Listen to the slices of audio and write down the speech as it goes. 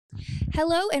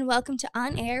Hello and welcome to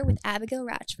On Air with Abigail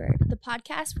Ratchford, the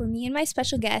podcast where me and my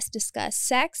special guest discuss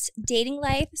sex, dating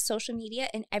life, social media,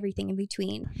 and everything in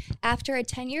between. After a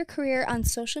 10-year career on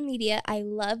social media, I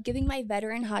love giving my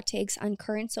veteran hot takes on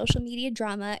current social media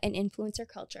drama and influencer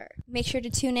culture. Make sure to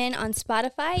tune in on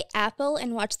Spotify, Apple,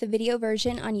 and watch the video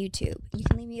version on YouTube. You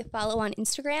can leave me a follow on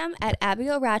Instagram at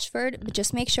Abigail Ratchford, but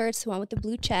just make sure it's the one with the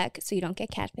blue check so you don't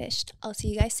get catfished. I'll see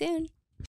you guys soon.